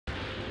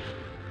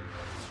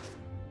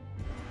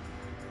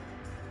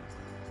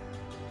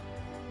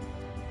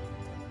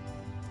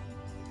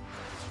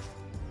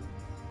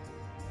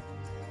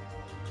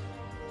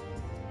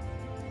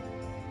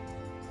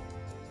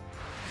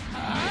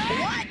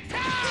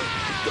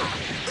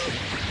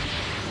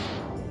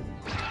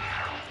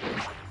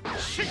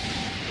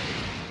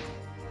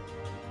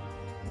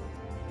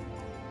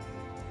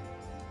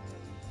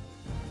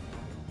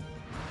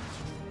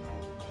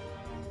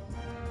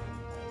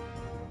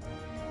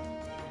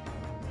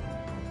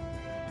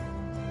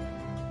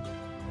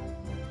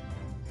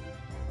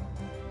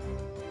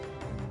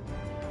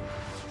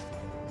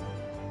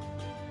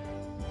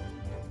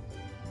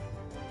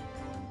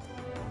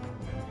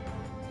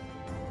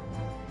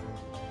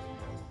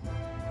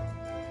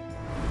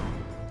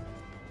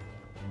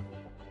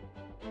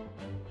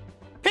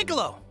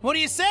Piccolo, what do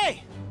you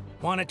say?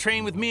 Want to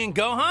train with me and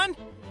Gohan?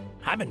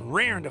 I've been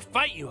raring to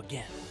fight you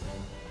again.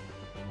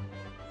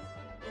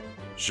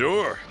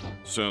 Sure,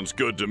 sounds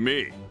good to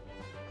me.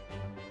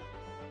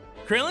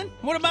 Krillin,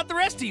 what about the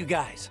rest of you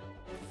guys?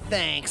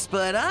 Thanks,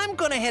 but I'm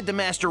gonna head to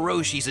Master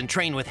Roshi's and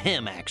train with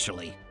him,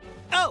 actually.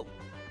 Oh,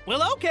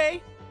 well,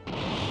 okay.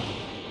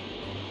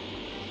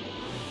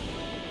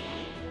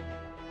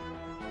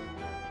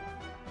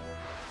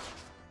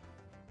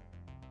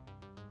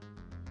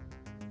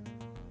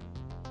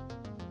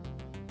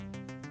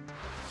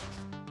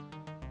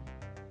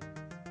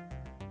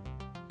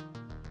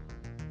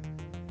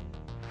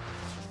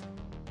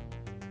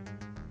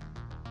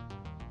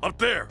 Up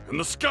there, in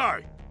the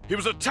sky! He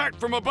was attacked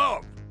from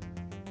above!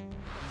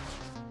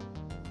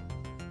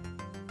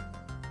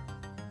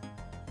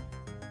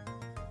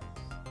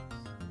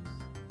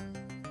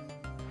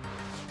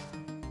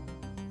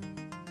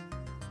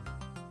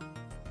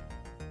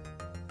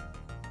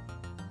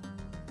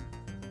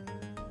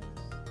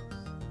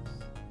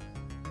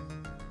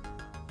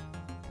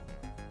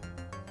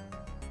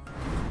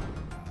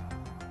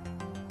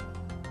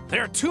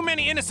 There are too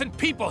many innocent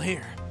people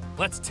here.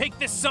 Let's take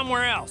this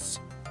somewhere else.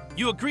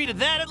 You agree to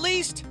that, at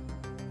least?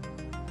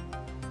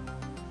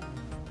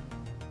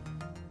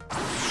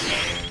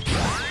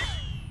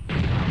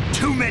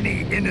 Too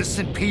many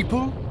innocent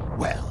people?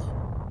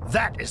 Well,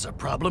 that is a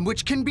problem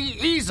which can be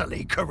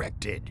easily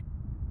corrected.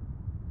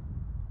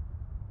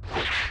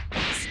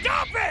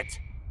 Stop it!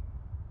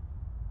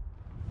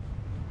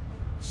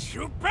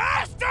 You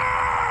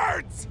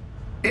bastards!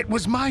 It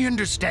was my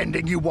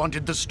understanding you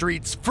wanted the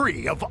streets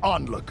free of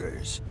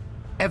onlookers.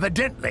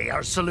 Evidently,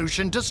 our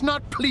solution does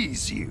not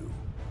please you.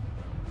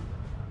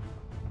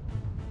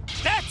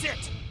 That's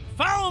it!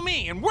 Follow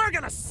me, and we're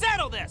gonna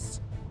settle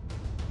this!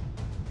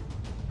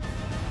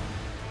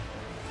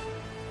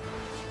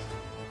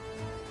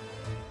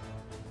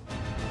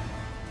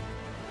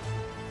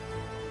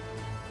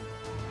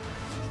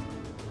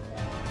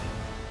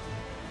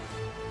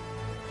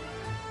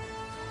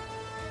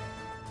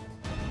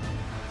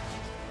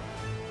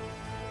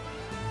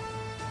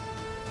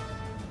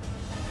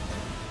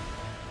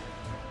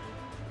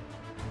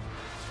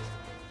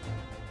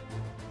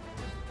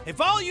 If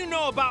all you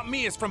know about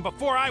me is from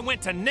before I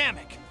went to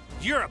Namek,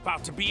 you're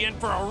about to be in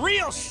for a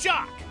real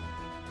shock!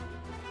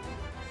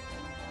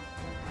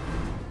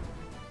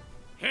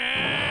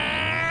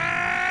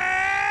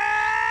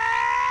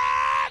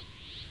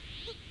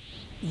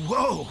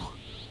 Whoa!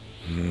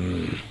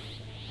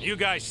 You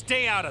guys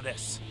stay out of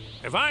this.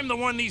 If I'm the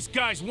one these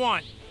guys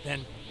want,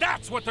 then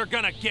that's what they're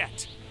gonna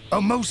get.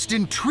 A most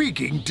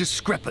intriguing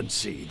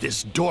discrepancy,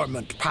 this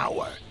dormant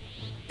power.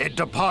 It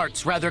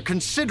departs rather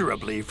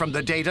considerably from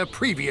the data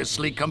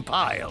previously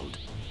compiled,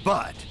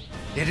 but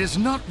it is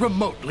not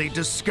remotely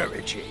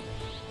discouraging.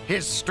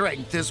 His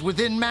strength is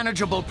within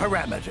manageable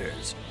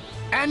parameters.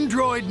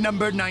 Android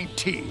number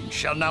 19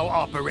 shall now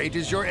operate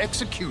as your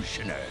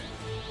executioner.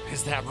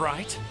 Is that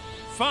right?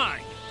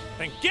 Fine.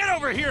 Then get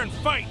over here and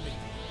fight me.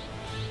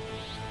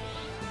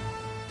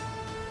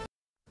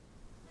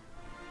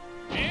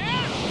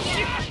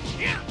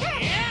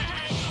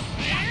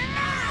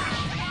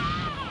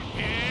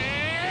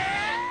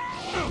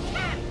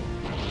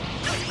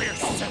 We're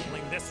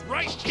settling this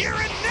right here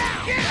and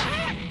now!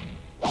 Yeah!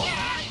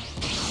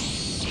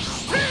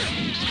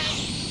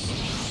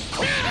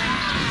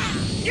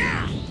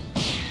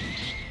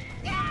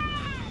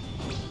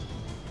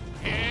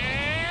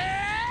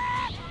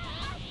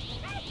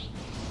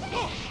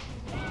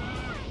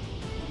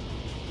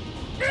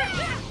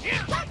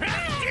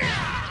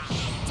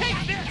 Take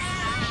this!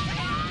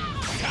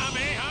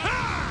 Kamehameha!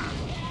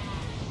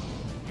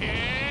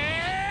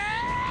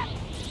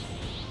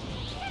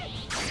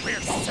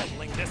 We're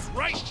settling this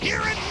right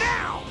here and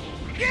now!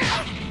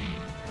 Yeah!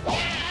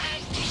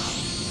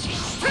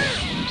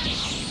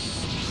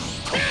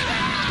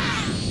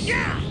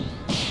 Yeah!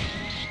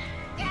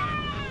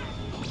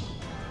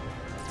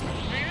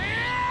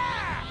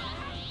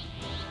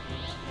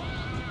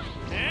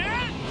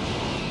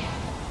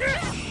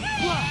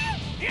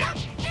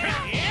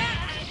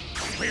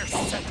 We're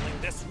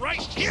settling this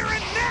right here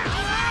and now!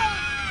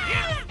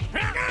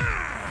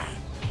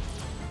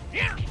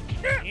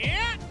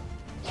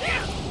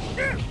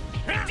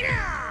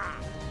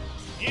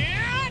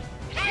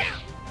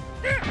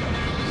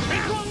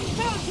 Wrong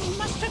value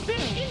must have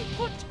been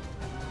input.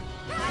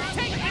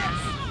 Take this!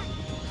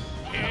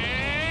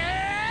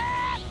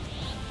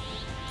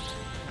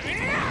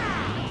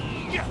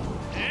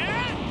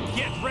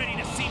 Get ready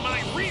to see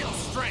my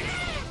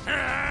strength.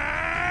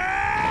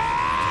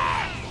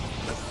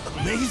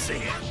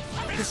 Amazing!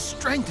 His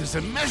strength is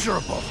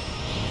immeasurable!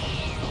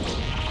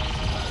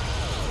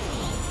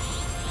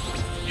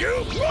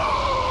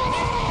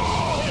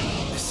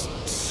 This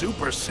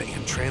Super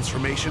Saiyan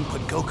transformation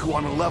put Goku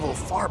on a level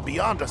far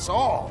beyond us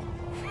all.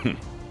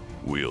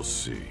 We'll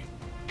see.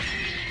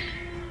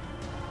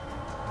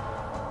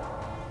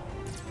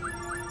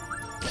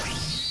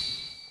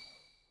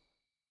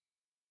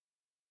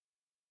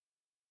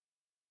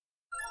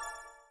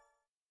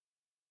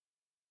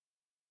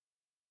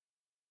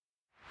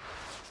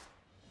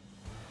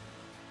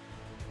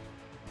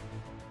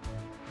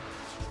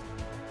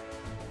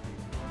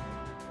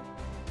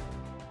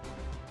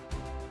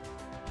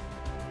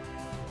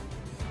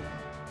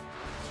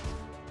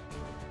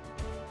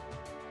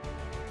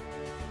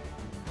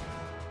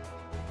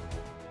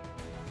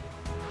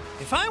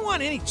 If I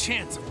want any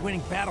chance of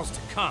winning battles to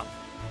come,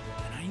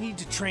 then I need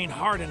to train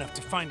hard enough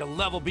to find a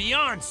level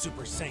beyond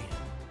Super Saiyan.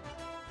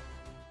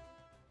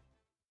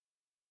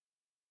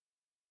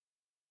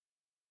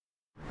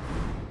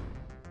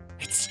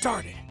 It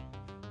started.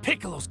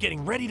 Piccolo's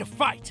getting ready to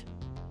fight.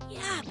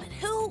 Yeah, but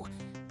who?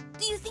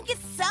 Do you think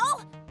it's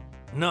Cell?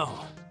 No.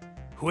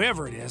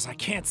 Whoever it is, I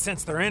can't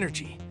sense their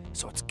energy,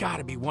 so it's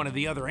gotta be one of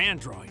the other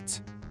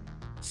androids.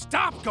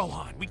 Stop,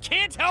 Gohan! We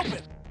can't help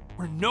it!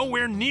 We're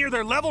nowhere near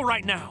their level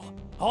right now.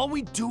 All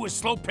we do is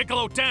slow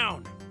Piccolo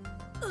down.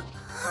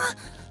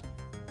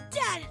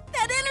 Dad,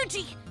 that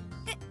energy!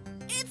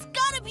 It's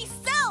gotta be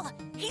Cell!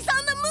 He's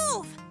on the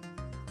move!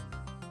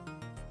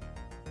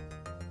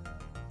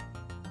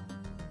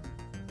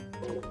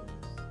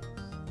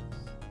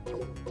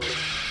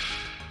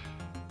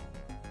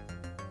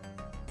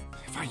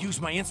 If I use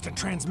my instant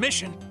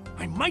transmission,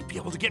 I might be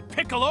able to get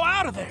Piccolo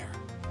out of there.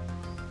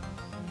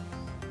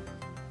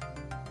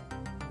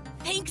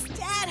 Thanks,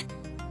 Dad!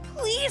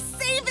 Please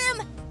save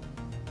him!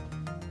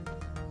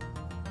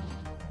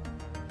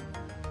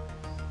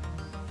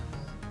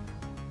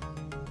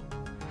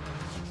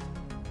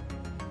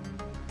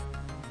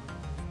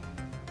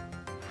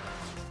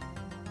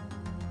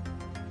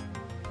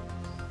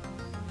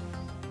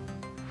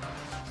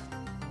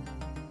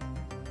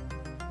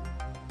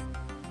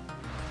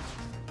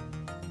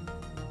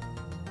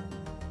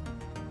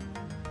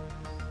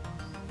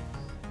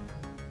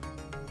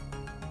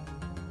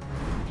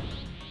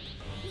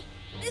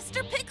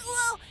 Mr.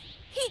 Piccolo,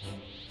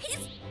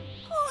 he's...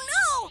 Oh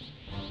no!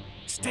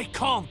 Stay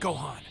calm,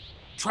 Gohan.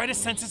 Try to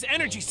sense his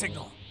energy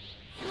signal.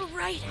 You're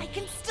right, I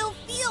can still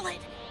feel it.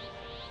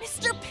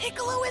 Mr.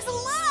 Piccolo is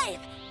alive!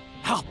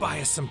 I'll buy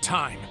us some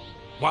time.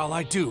 While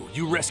I do,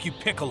 you rescue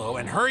Piccolo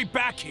and hurry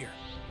back here.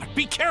 But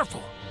be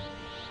careful.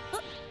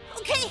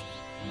 Okay.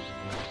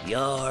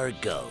 You're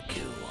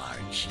Goku,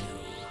 aren't you?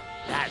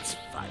 That's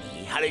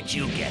funny. How did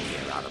you get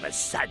here all of a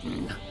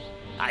sudden?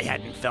 I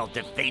hadn't felt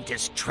the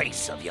faintest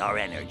trace of your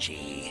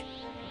energy.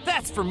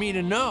 That's for me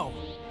to know,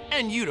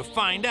 and you to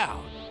find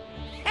out.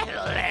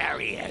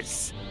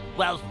 Hilarious.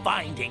 Well,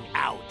 finding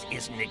out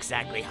isn't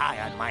exactly high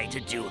on my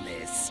to-do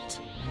list.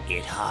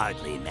 It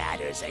hardly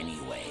matters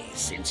anyway,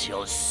 since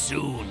you'll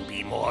soon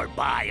be more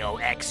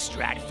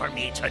bio-extract for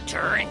me to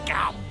drink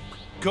up.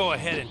 Go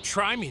ahead and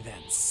try me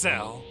then,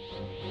 Cell.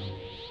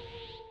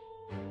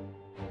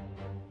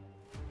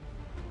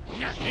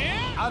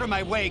 Out of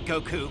my way,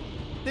 Goku.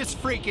 This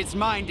freak is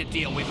mine to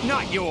deal with,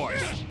 not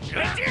yours.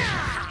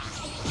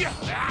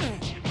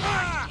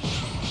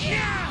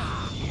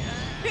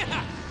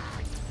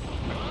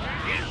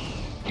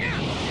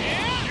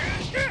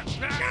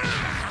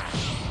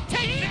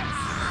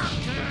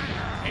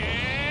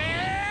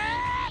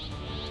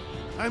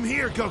 I'm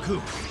here,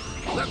 Goku.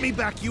 Let me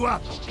back you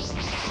up.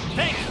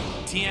 Thank you,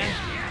 Tien.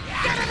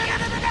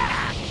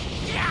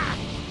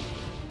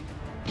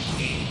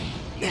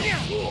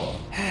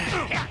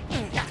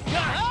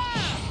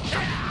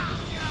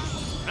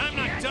 I'm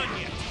not done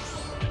yet.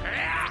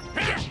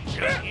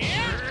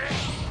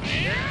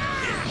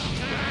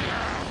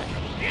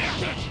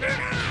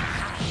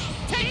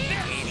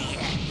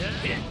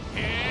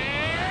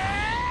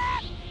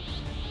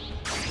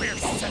 We're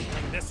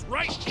settling this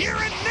right here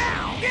and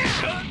now!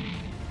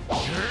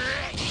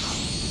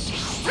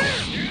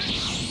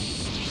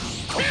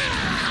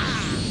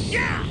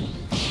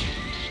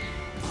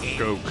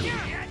 Goku,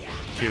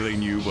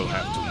 killing you will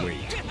have to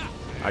wait.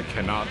 I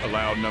cannot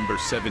allow number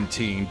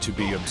 17 to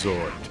be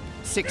absorbed.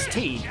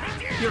 16?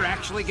 You're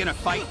actually gonna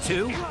fight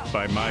too?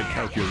 By my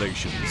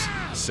calculations,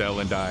 Cell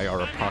and I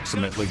are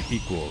approximately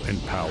equal in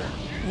power.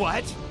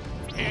 What?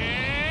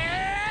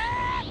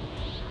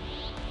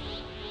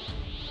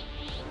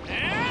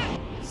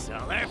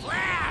 Solar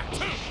flare!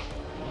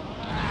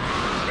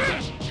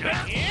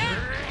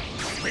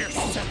 We're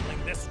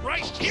settling this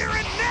right here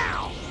and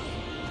now!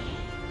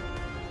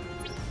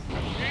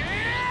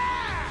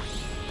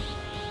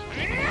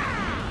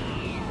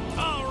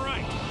 All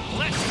right,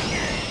 let's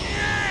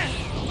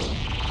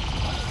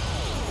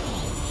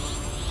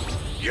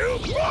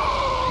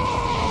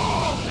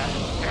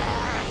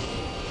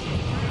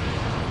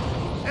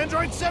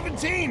Android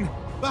 17!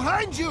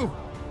 Behind you!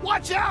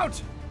 Watch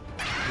out!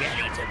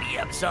 ready to be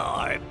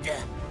absorbed.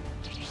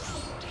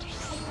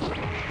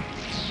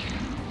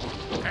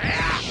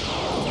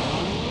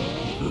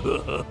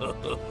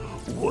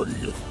 What do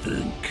you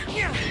think?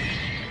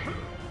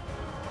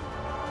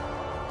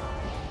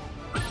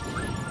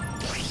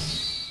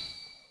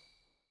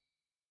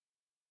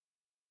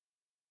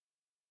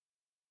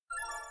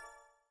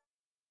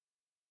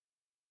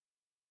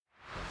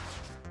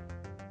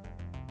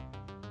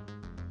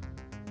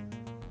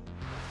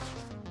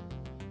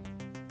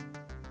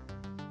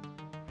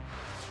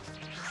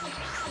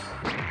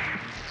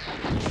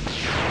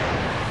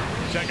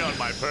 Check out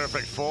my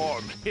perfect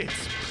form.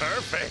 It's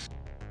perfect.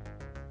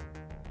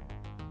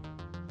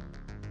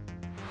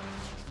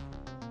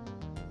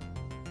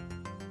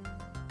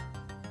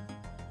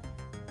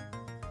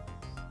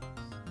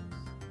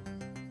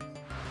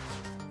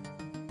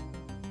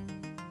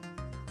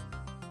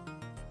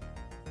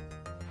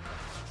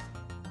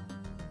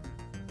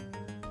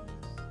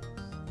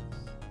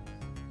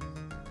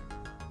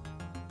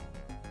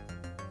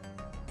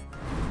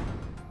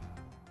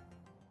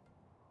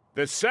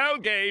 The Cell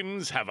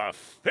Games have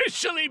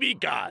officially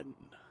begun.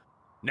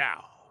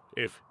 Now,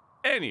 if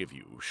any of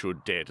you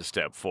should dare to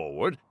step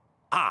forward,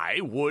 I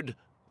would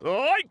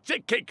like to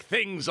kick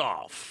things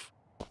off.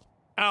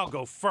 I'll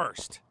go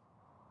first.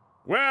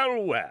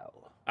 Well,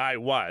 well, I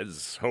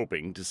was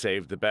hoping to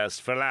save the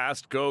best for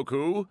last,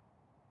 Goku.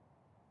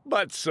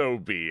 But so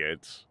be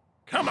it.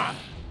 Come on.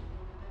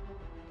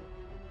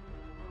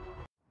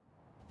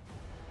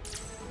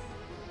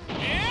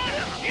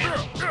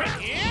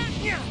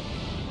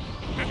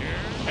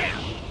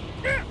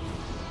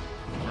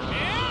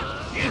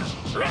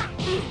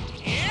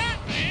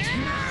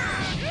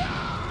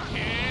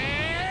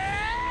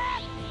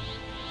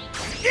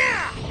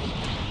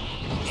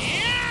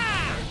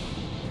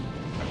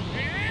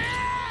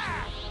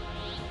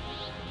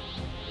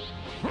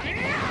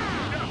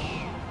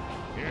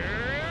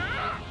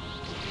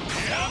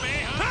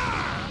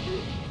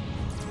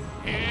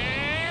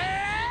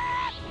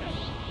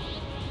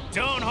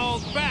 Don't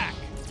hold back.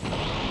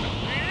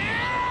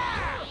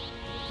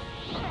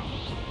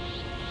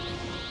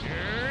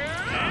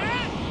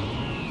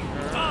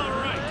 All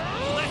right,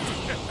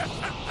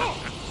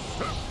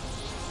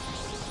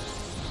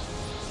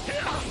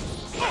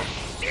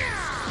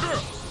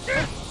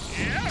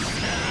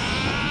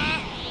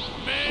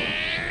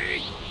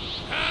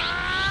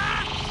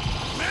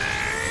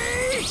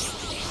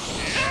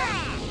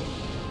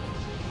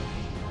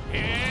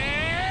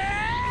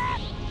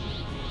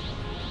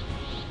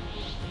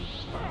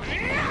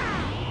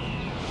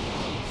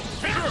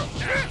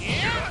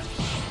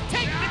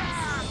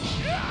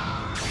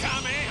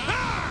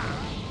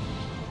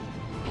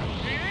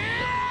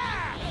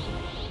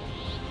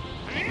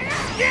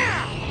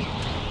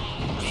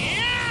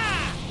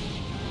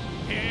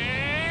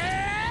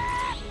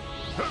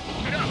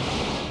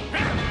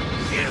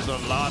 There's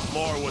a lot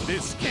more where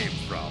this came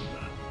from.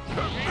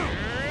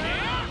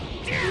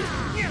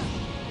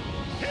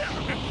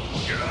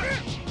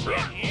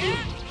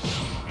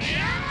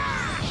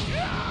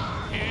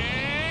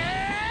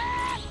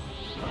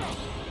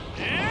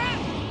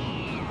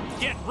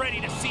 Get ready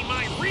to see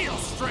my real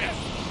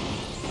strength.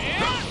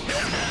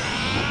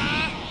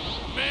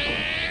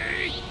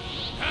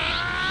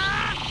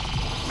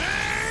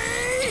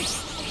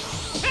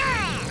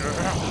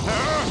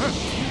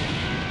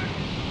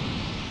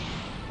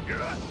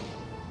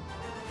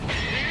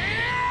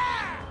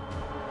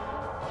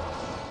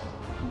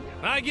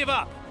 I give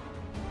up.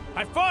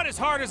 I fought as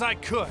hard as I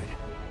could,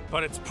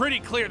 but it's pretty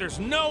clear there's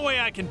no way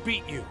I can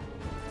beat you.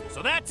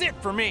 So that's it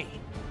for me.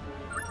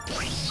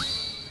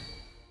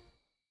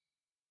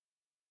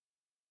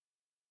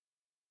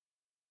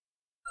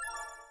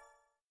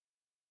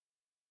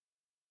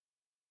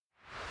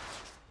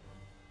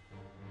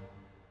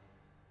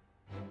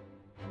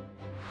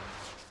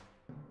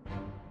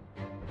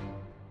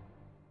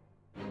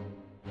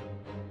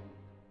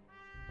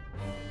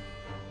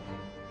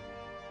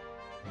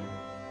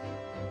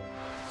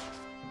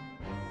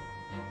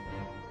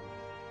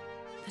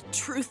 The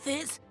truth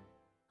is,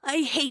 I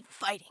hate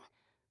fighting.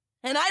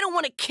 And I don't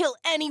want to kill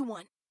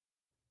anyone.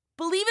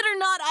 Believe it or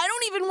not, I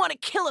don't even want to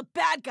kill a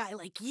bad guy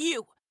like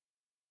you.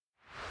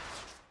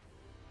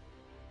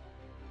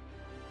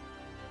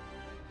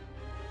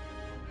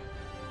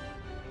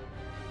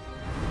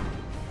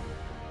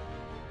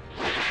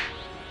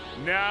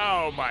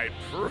 Now, my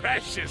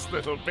precious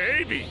little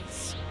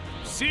babies.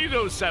 See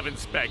those 7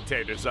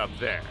 spectators up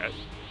there?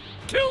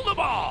 Kill them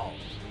all!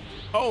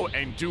 Oh,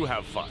 and do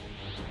have fun.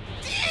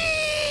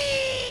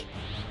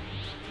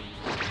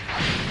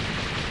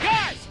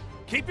 Guys,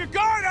 keep your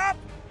guard up!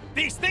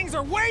 These things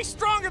are way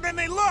stronger than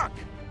they look!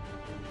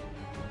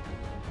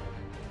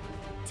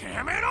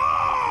 Damn it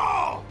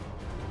all!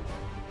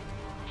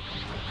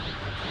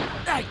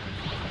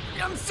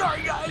 I'm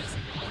sorry, guys.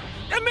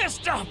 I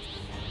messed up.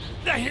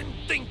 I didn't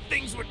think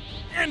things would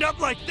end up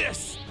like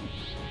this.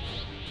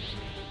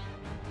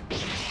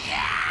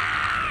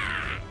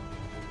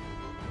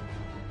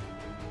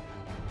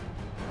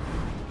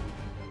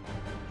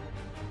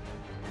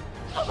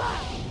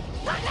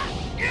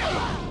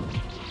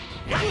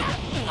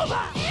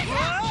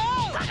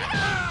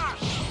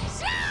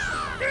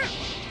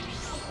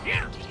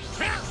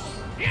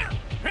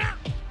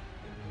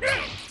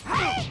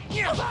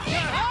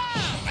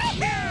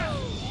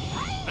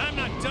 I'm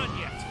not done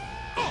yet.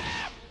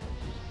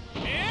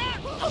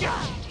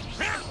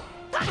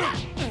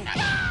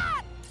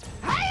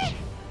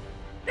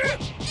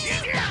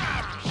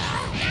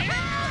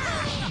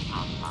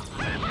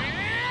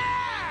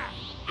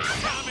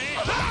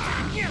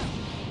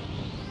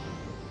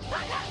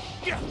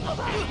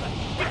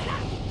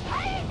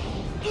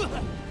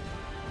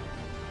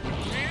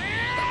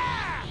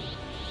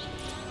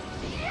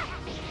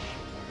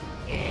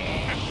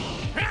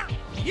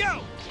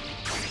 Yo!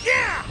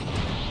 Yeah!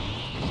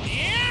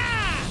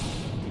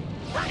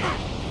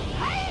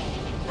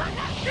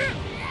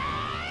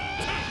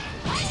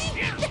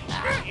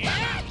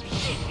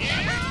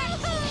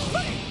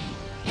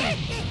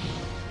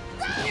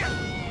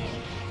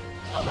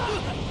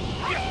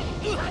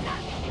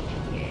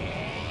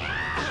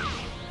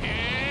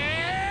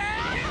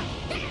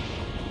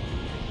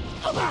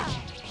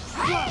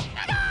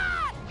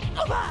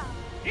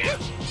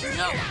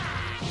 No!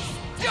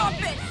 Stop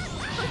it!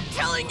 I'm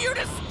telling you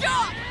to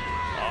stop!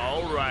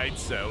 All right,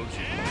 CELL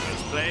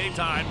Genius,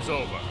 playtime's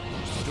over.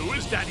 Do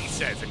as Daddy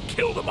says and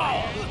kill them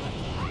all.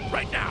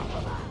 Right now.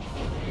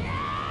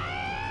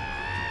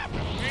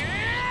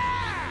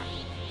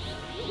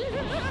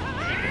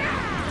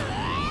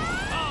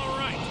 All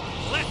right,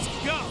 let's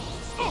go.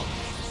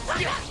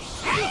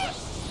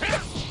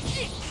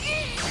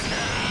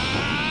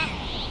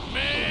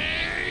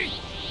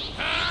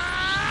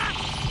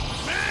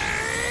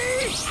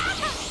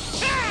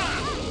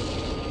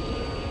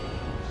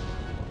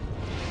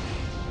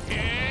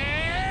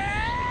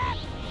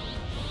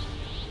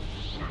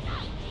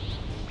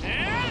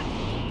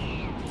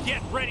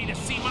 Get ready to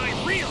see my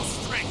real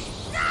strength!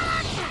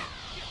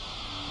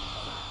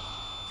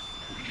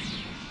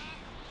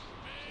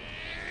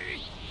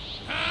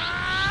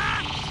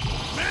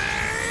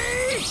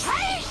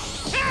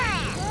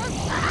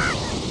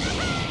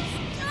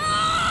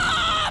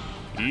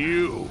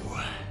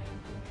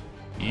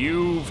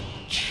 You've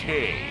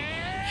changed.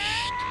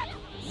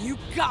 You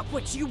got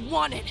what you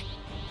wanted,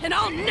 and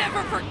I'll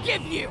never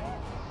forgive you!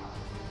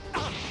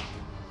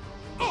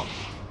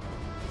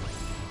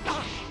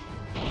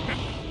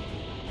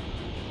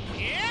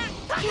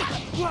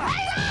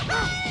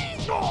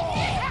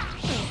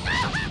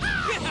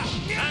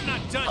 I'm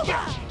not done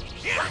yet.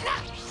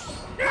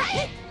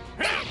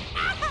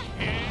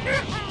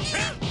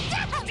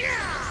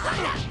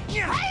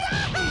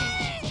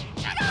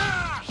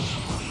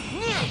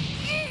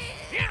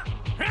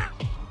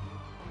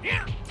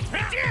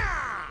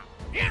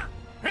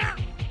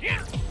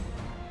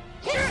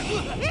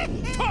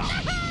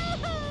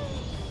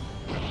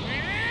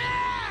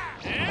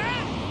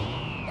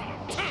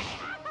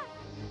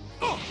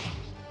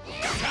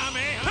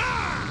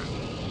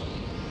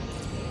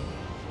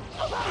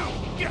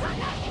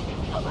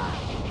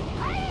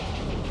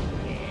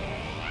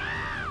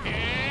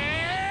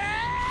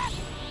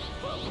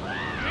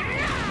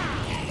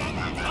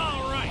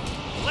 All right,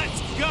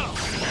 let's go.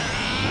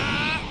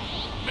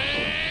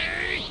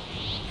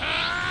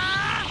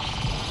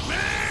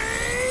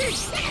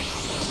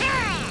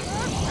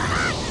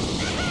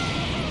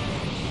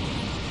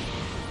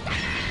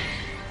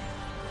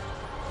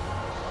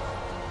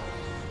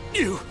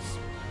 You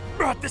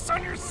brought this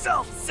on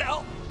yourself,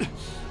 Cell.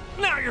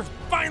 Now you're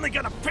finally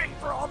gonna pay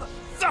for all the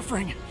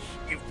suffering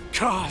you've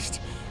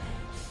caused.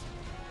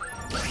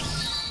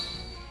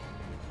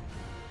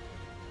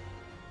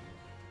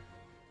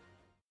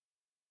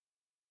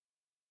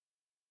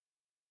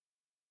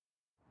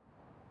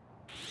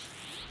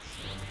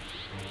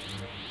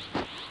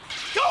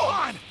 Go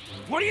on!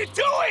 What are you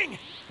doing?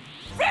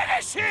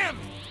 Finish him!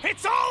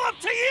 It's all up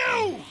to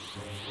you!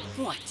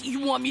 What, do you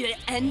want me to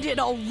end it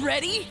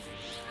already?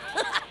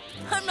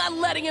 I'm not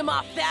letting him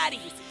off that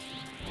easy.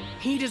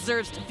 He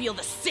deserves to feel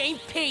the same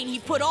pain he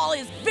put all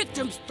his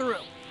victims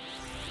through.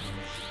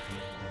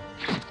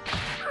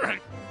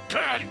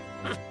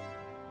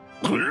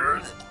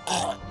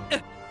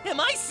 Am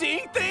I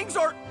seeing things,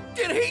 or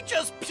did he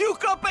just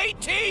puke up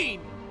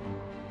 18?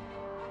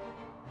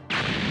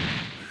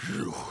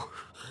 You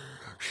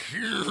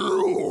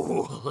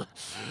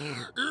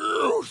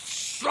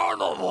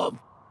son of a...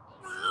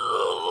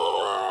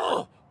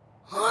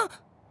 Huh?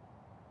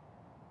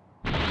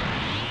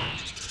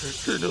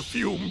 In a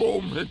few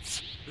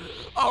moments,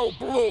 I'll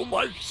blow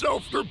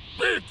myself to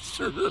bits.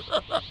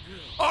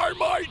 I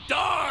might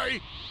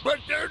die, but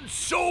then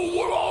so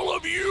will all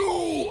of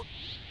you.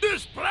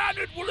 This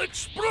planet will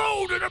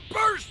explode in a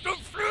burst of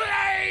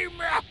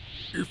flame.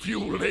 If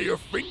you lay a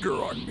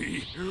finger on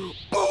me,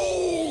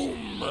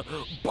 boom!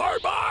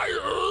 Bye-bye,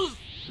 Earth.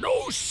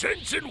 No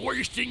sense in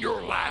wasting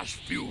your last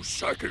few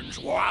seconds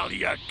while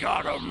you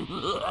got 'em.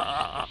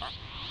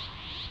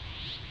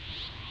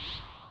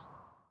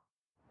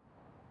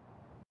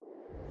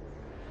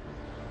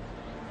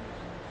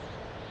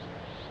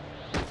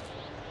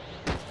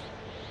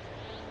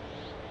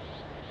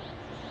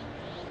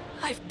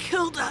 I've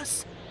killed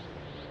us.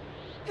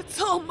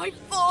 It's all my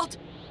fault.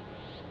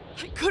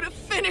 I could have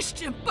finished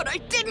him, but I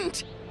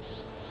didn't.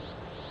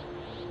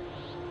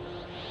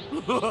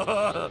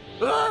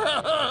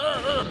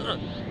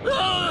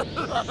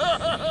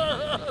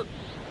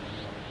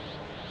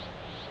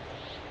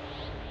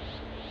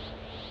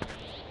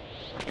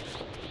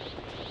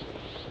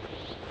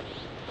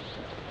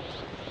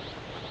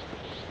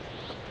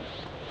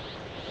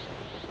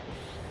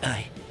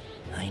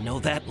 I know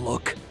that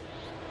look.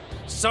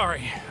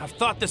 Sorry, I've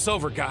thought this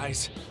over,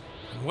 guys.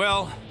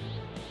 Well,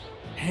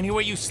 any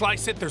way you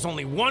slice it, there's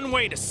only one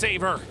way to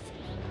save Earth.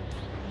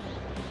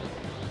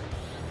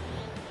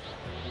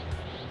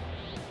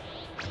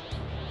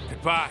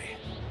 Goodbye,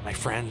 my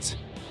friends.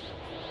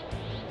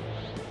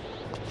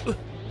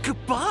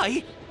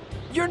 Goodbye?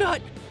 You're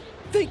not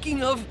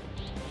thinking of...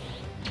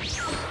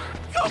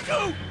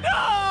 Goku,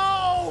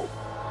 no!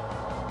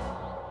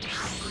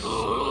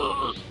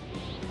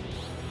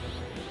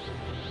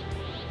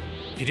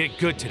 You did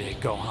good today,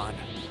 Gohan.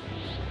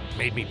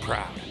 Made me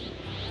proud.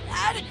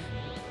 Dad,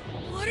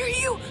 what are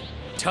you...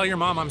 Tell your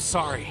mom I'm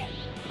sorry.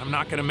 I'm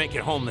not gonna make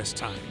it home this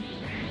time.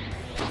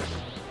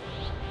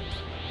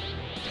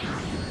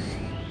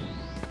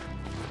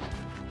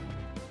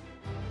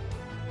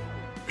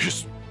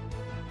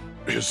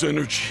 His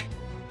energy,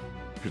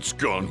 it's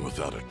gone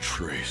without a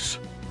trace.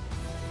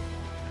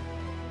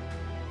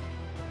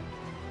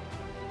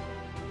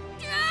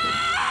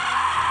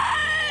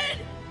 Dad!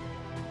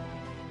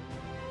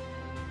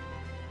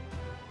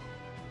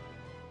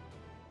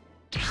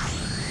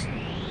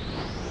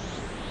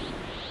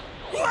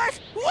 What?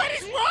 What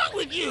is wrong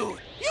with you?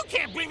 You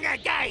can't bring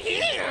that guy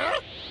here!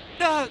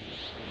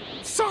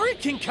 Sorry,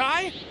 King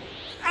Kai.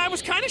 I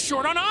was kinda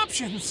short on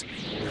options.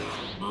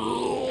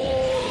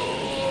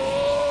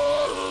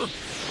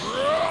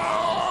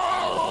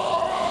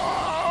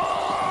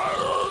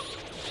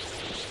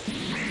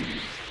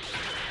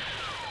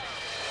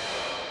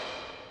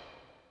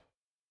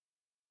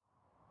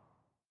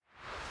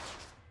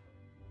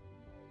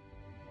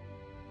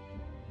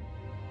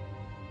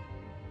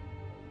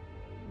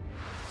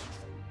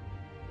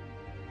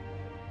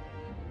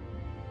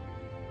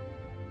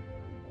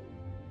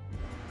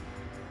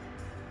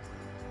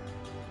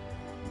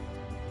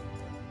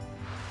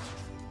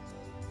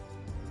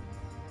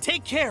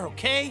 Take care,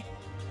 okay?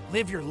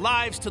 Live your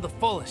lives to the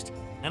fullest,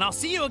 and I'll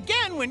see you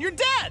again when you're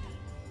dead.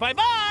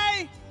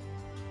 Bye-bye!